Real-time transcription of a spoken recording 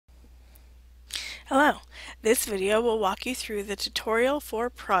Hello, this video will walk you through the tutorial for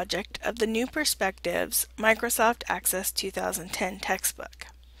project of the New Perspectives Microsoft Access 2010 textbook.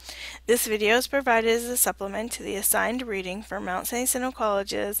 This video is provided as a supplement to the assigned reading for Mount St. Jacinto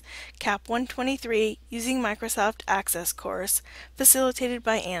College's CAPP 123 Using Microsoft Access course facilitated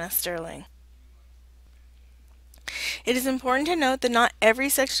by Anna Stirling. It is important to note that not every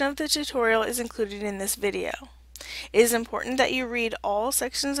section of the tutorial is included in this video. It is important that you read all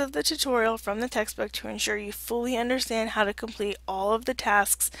sections of the tutorial from the textbook to ensure you fully understand how to complete all of the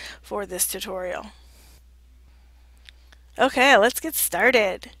tasks for this tutorial. Okay, let's get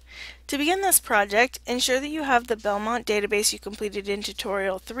started. To begin this project, ensure that you have the Belmont database you completed in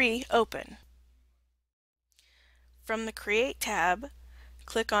Tutorial 3 open. From the Create tab,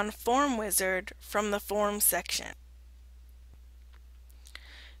 click on Form Wizard from the Forms section.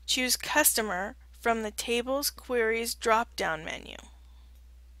 Choose Customer from the Tables Queries drop-down menu.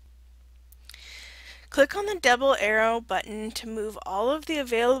 Click on the double arrow button to move all of the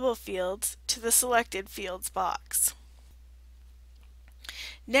available fields to the Selected Fields box.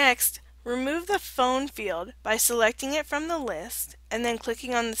 Next, remove the phone field by selecting it from the list and then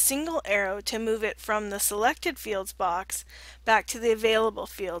clicking on the single arrow to move it from the Selected Fields box back to the Available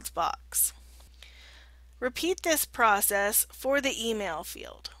Fields box. Repeat this process for the email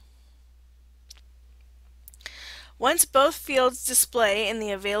field. Once both fields display in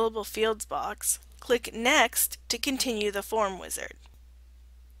the Available Fields box, click Next to continue the Form Wizard.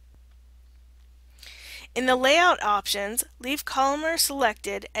 In the Layout options, leave Columnar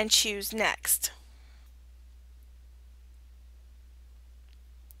selected and choose Next.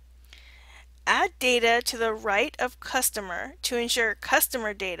 Add data to the right of Customer to ensure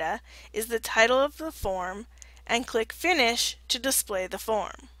Customer Data is the title of the form, and click Finish to display the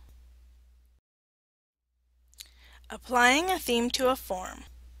form. Applying a theme to a form.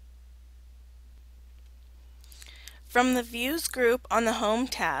 From the Views group on the Home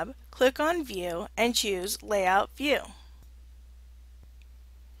tab, click on View and choose Layout View.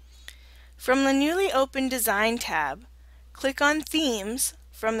 From the newly opened Design tab, click on Themes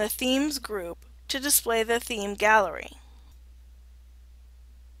from the Themes group to display the theme gallery.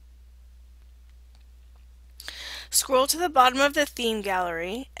 Scroll to the bottom of the theme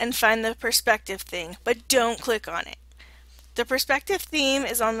gallery and find the perspective theme, but don't click on it. The perspective theme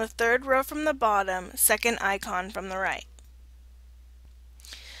is on the third row from the bottom, second icon from the right.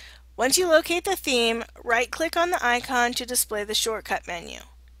 Once you locate the theme, right-click on the icon to display the shortcut menu.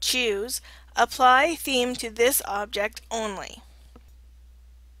 Choose Apply Theme to this object only.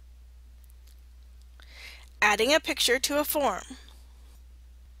 Adding a picture to a form.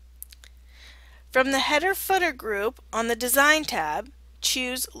 From the Header-Footer group on the Design tab,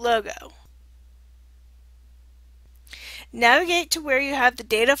 choose Logo. Navigate to where you have the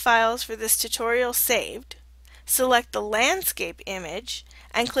data files for this tutorial saved, select the landscape image,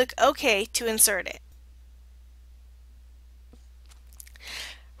 and click OK to insert it.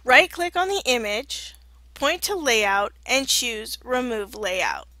 Right-click on the image, point to Layout, and choose Remove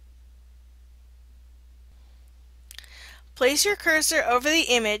Layout. Place your cursor over the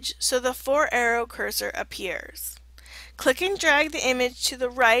image so the 4-arrow cursor appears. Click and drag the image to the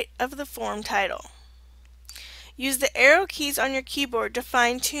right of the form title. Use the arrow keys on your keyboard to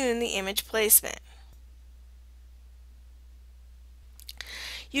fine-tune the image placement.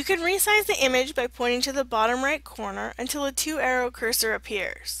 You can resize the image by pointing to the bottom right corner until a 2-arrow cursor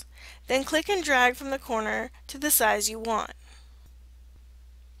appears. Then click and drag from the corner to the size you want.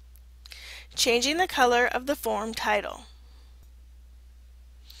 Changing the color of the form title.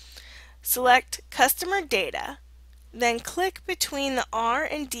 Select Customer Data, then click between the R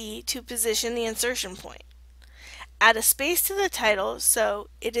and D to position the insertion point. Add a space to the title so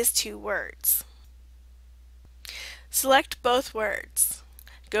it is 2 words. Select both words.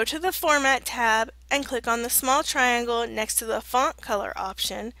 Go to the Format tab and click on the small triangle next to the Font Color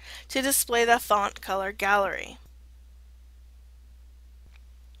option to display the font color gallery.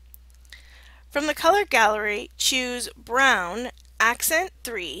 From the color gallery, choose Brown, Accent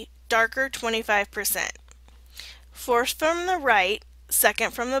 3, Darker 25%. Fourth from the right,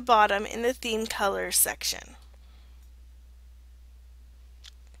 second from the bottom in the Theme Colors section.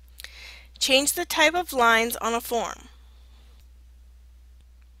 Change the type of lines on a form.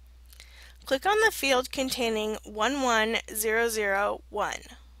 Click on the field containing 11001.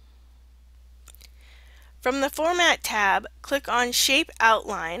 From the Format tab, click on Shape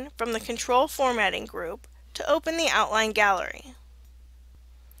Outline from the Control Formatting group to open the Outline gallery.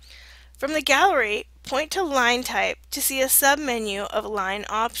 From the gallery, point to Line Type to see a submenu of line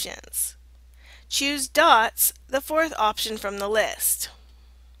options. Choose Dots, the 4th option from the list.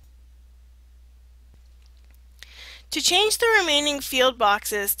 To change the remaining field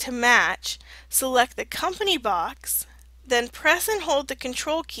boxes to match, select the company box, then press and hold the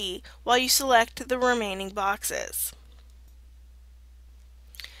Control key while you select the remaining boxes.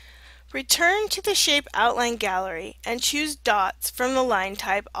 Return to the Shape Outline Gallery and choose Dots from the Line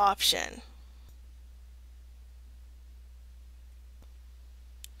Type option.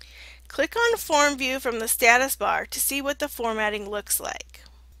 Click on Form View from the status bar to see what the formatting looks like.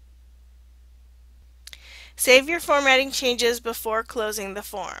 Save your formatting changes before closing the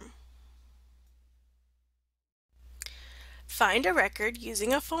form. Find a record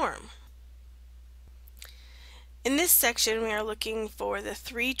using a form. In this section, we are looking for the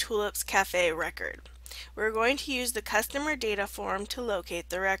Three Tulips Cafe record. We're going to use the customer data form to locate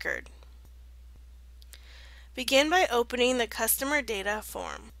the record. Begin by opening the customer data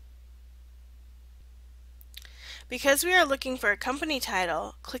form. Because we are looking for a company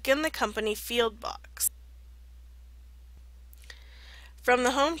title, click in the company field box. From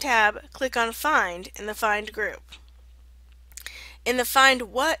the Home tab, click on Find in the Find group. In the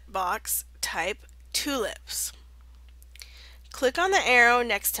Find What box, type Tulips. Click on the arrow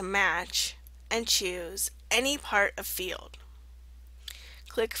next to Match and choose any part of field.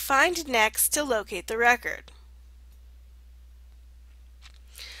 Click Find Next to locate the record.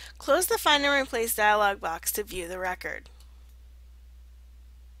 Close the Find and Replace dialog box to view the record.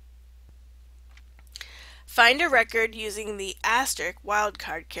 Find a record using the asterisk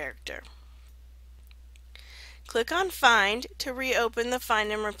wildcard character. Click on Find to reopen the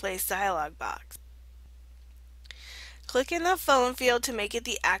Find and Replace dialog box. Click in the phone field to make it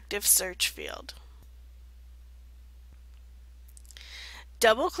the active search field.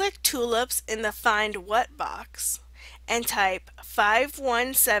 Double-click Tulips in the Find What box and type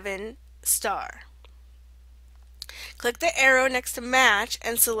 517 star. Click the arrow next to Match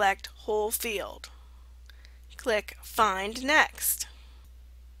and select Whole Field. Click Find Next.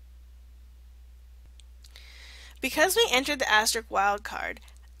 Because we entered the asterisk wildcard,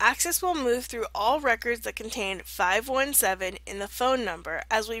 Access will move through all records that contain 517 in the phone number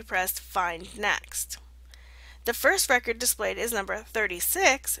as we press Find Next. The first record displayed is number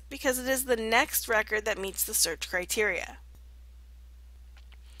 36 because it is the next record that meets the search criteria.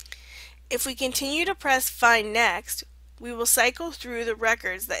 If we continue to press Find Next, we will cycle through the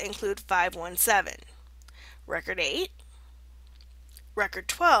records that include 517. Record 8, Record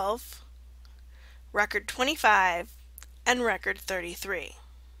 12, Record 25, and Record 33.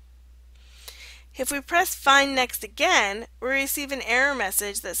 If we press Find Next again, we receive an error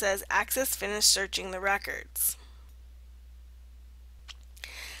message that says Access finished searching the records.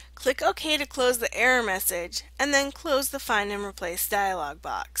 Click OK to close the error message, and then close the Find and Replace dialog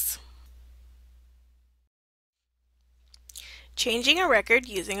box. Changing a record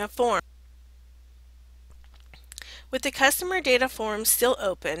using a form. With the customer data form still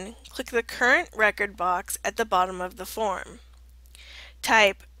open, click the Current Record box at the bottom of the form.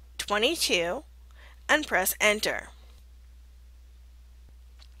 Type 22 and press Enter.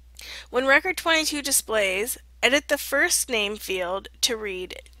 When Record 22 displays, edit the first name field to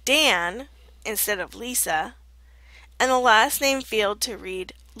read Dan instead of Lisa, and the last name field to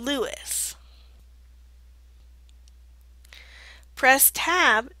read Lewis. Press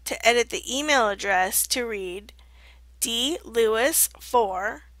Tab to edit the email address to read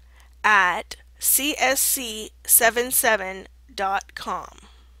dlewis4@csc77.com.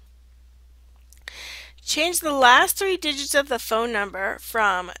 Change the last three digits of the phone number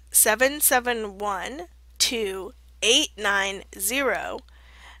from 771 to 890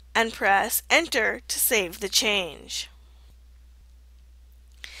 and press Enter to save the change.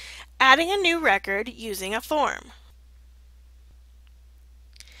 Adding a new record using a form.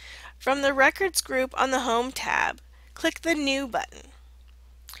 From the Records group on the Home tab, click the New button.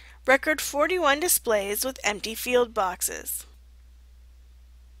 Record 41 displays with empty field boxes.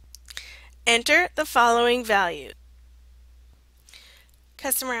 Enter the following values.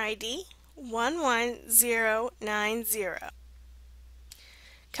 Customer ID 11090.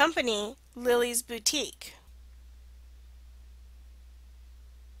 Company Lily's Boutique.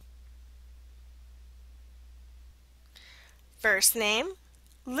 First name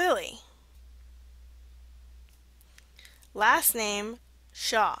Lily. Last name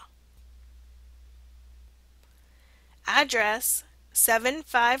Shaw. Address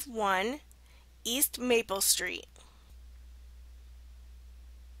 751 East Maple Street.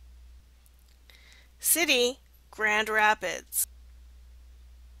 City Grand Rapids.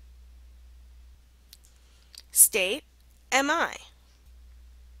 State MI.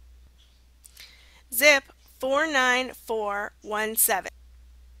 Zip 49417.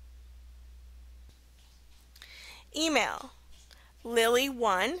 Email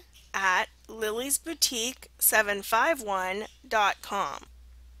lily1@liliesboutique751.com.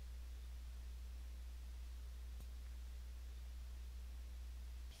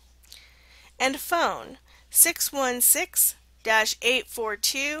 And phone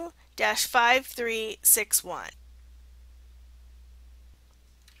 616-842-5361.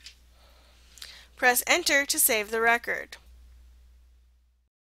 Press Enter to save the record.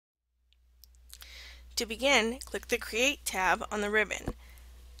 To begin, click the Create tab on the ribbon,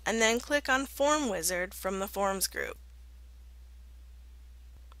 and then click on Form Wizard from the Forms group.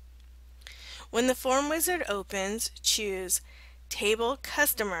 When the Form Wizard opens, choose Table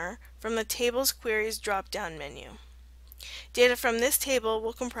Customer from the Tables Queries drop-down menu. Data from this table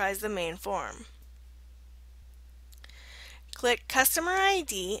will comprise the main form. Click Customer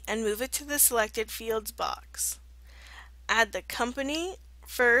ID and move it to the Selected Fields box. Add the company,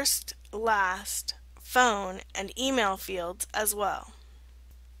 first, last, phone, and email fields as well.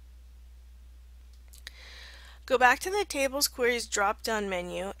 Go back to the Tables Queries drop-down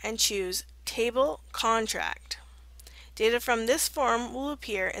menu and choose Table Contract. Data from this form will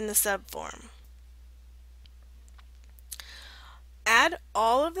appear in the subform. Add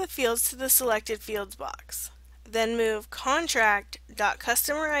all of the fields to the Selected Fields box. Then move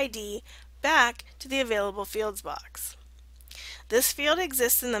Contract.CustomerID back to the Available Fields box. This field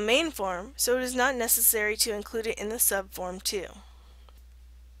exists in the main form, so it is not necessary to include it in the subform too.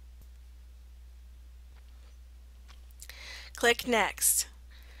 Click Next.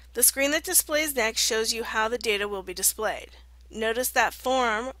 The screen that displays Next shows you how the data will be displayed. Notice that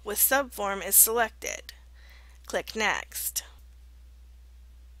Form with Subform is selected. Click Next.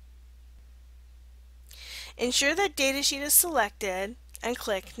 Ensure that Datasheet is selected and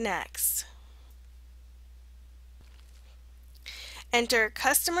click Next. Enter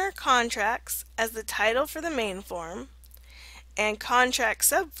Customer Contracts as the title for the main form and Contract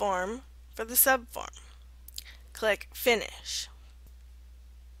Subform for the subform. Click Finish.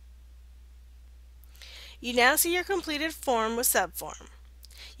 You now see your completed form with subform.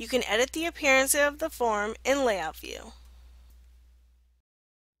 You can edit the appearance of the form in Layout View.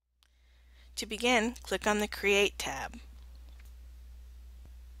 To begin, click on the Create tab.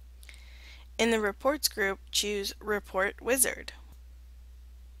 In the Reports group, choose Report Wizard.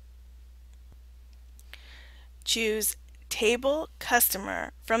 Choose Table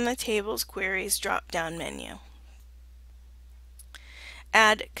Customer from the Tables Queries drop-down menu.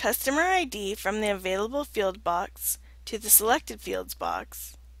 Add Customer ID from the Available Field box to the Selected Fields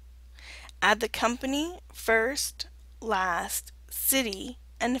box. Add the company, first, last, city,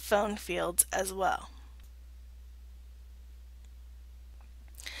 and phone fields as well.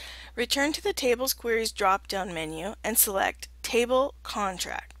 Return to the Tables Queries drop-down menu and select Table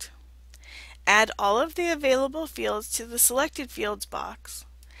Contract. Add all of the available fields to the Selected Fields box,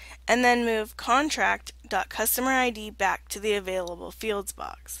 and then move Contract.CustomerID back to the Available Fields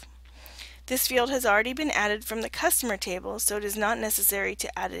box. This field has already been added from the Customer table, so it is not necessary to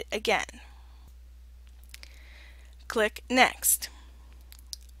add it again. Click Next.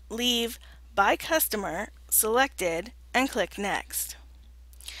 Leave By Customer selected and click Next.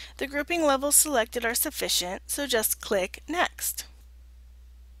 The grouping levels selected are sufficient, so just click Next.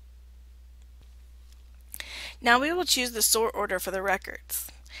 Now we will choose the sort order for the records.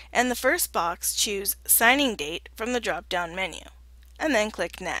 In the first box, choose Signing Date from the drop-down menu, and then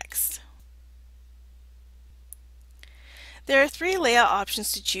click Next. There are three layout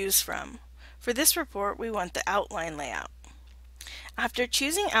options to choose from. For this report, we want the outline layout. After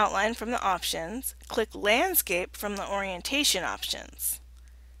choosing Outline from the options, click Landscape from the orientation options.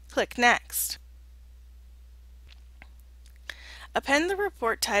 Click Next. Append the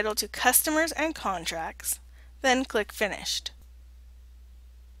report title to Customers and Contracts, then click Finished.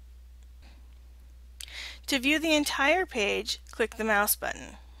 To view the entire page, click the mouse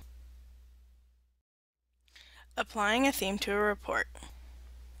button. Applying a theme to a report.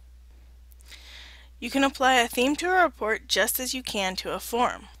 You can apply a theme to a report just as you can to a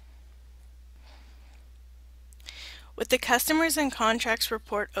form. With the Customers and Contracts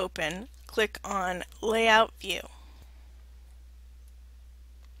report open, click on Layout View.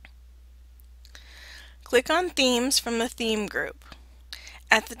 Click on Themes from the Theme group.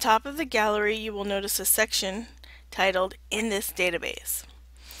 At the top of the gallery, you will notice a section titled In this Database.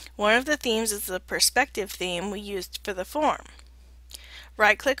 One of the themes is the perspective theme we used for the form.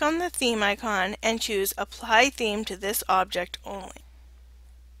 Right-click on the theme icon and choose Apply Theme to this object only.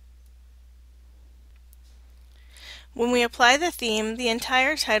 When we apply the theme, the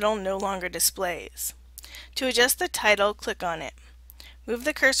entire title no longer displays. To adjust the title, click on it. Move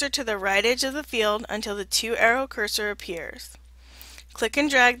the cursor to the right edge of the field until the two-arrow cursor appears. Click and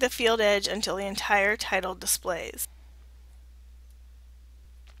drag the field edge until the entire title displays.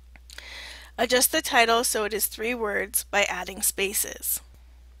 Adjust the title so it is 3 words by adding spaces.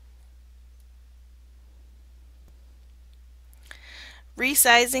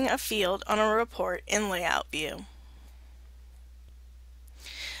 Resizing a field on a report in Layout View.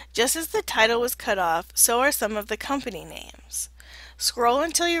 Just as the title was cut off, so are some of the company names. Scroll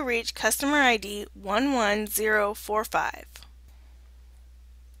until you reach Customer ID 11045.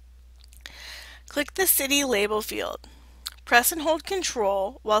 Click the City Label field. Press and hold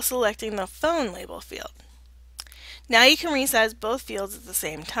Control while selecting the Phone Label field. Now you can resize both fields at the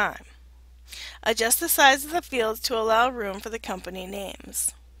same time. Adjust the size of the fields to allow room for the company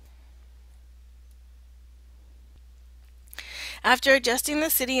names. After adjusting the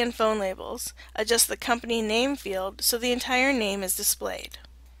city and phone labels, adjust the company name field so the entire name is displayed.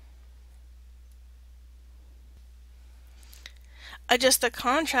 Adjust the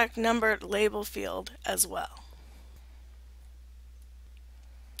contract number label field as well.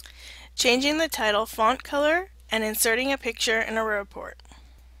 Changing the title font color and inserting a picture in a report.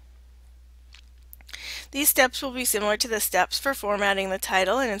 These steps will be similar to the steps for formatting the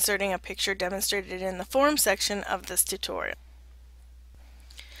title and inserting a picture demonstrated in the Form section of this tutorial.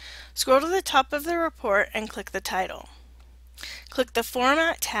 Scroll to the top of the report and click the title. Click the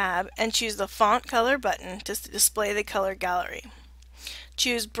Format tab and choose the Font Color button to display the color gallery.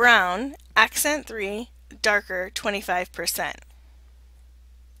 Choose Brown, Accent 3, Darker 25%.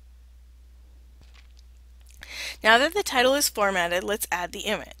 Now that the title is formatted, let's add the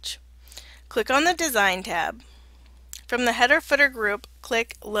image. Click on the Design tab. From the Header/Footer group,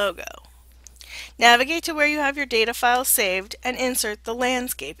 click Logo. Navigate to where you have your data files saved and insert the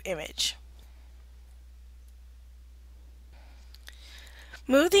landscape image.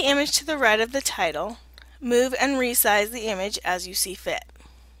 Move the image to the right of the title. Move and resize the image as you see fit.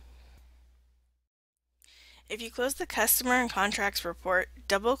 If you close the Customer and Contracts report,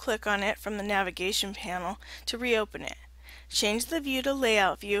 double-click on it from the navigation panel to reopen it. Change the view to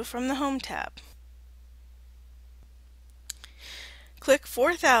Layout View from the Home tab. Click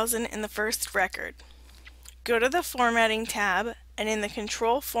 4000 in the first record. Go to the Formatting tab and in the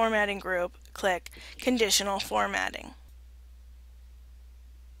Control Formatting group, click Conditional Formatting.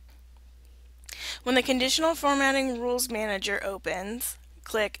 When the Conditional Formatting Rules Manager opens,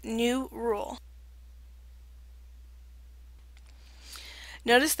 click New Rule.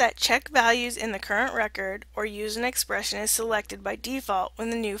 Notice that check values in the current record or use an expression is selected by default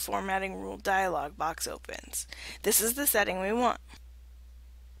when the new formatting rule dialog box opens. This is the setting we want.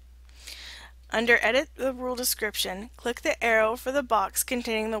 Under Edit the Rule Description, click the arrow for the box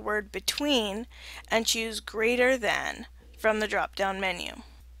containing the word Between and choose Greater Than from the drop-down menu.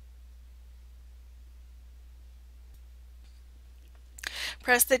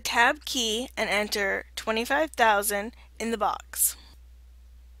 Press the Tab key and enter 25,000 in the box.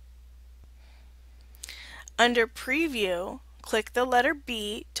 Under Preview, click the letter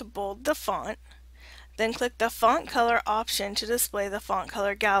B to bold the font, then click the Font Color option to display the font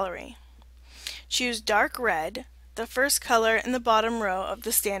color gallery. Choose Dark Red, the first color in the bottom row of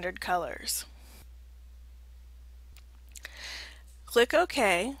the standard colors. Click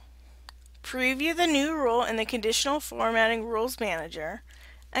OK, preview the new rule in the Conditional Formatting Rules Manager,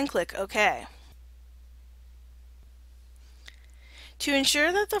 and click OK. To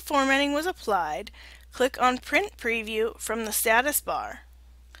ensure that the formatting was applied, click on Print Preview from the status bar.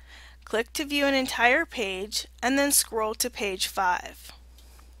 Click to view an entire page and then scroll to page 5.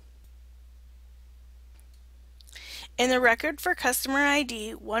 In the record for Customer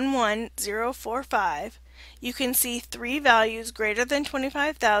ID 11045, you can see 3 values greater than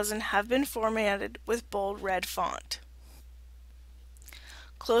 25,000 have been formatted with bold red font.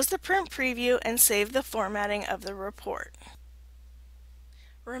 Close the print preview and save the formatting of the report.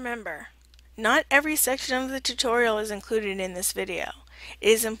 Remember, not every section of the tutorial is included in this video. It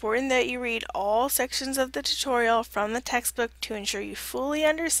is important that you read all sections of the tutorial from the textbook to ensure you fully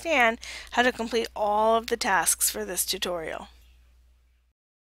understand how to complete all of the tasks for this tutorial.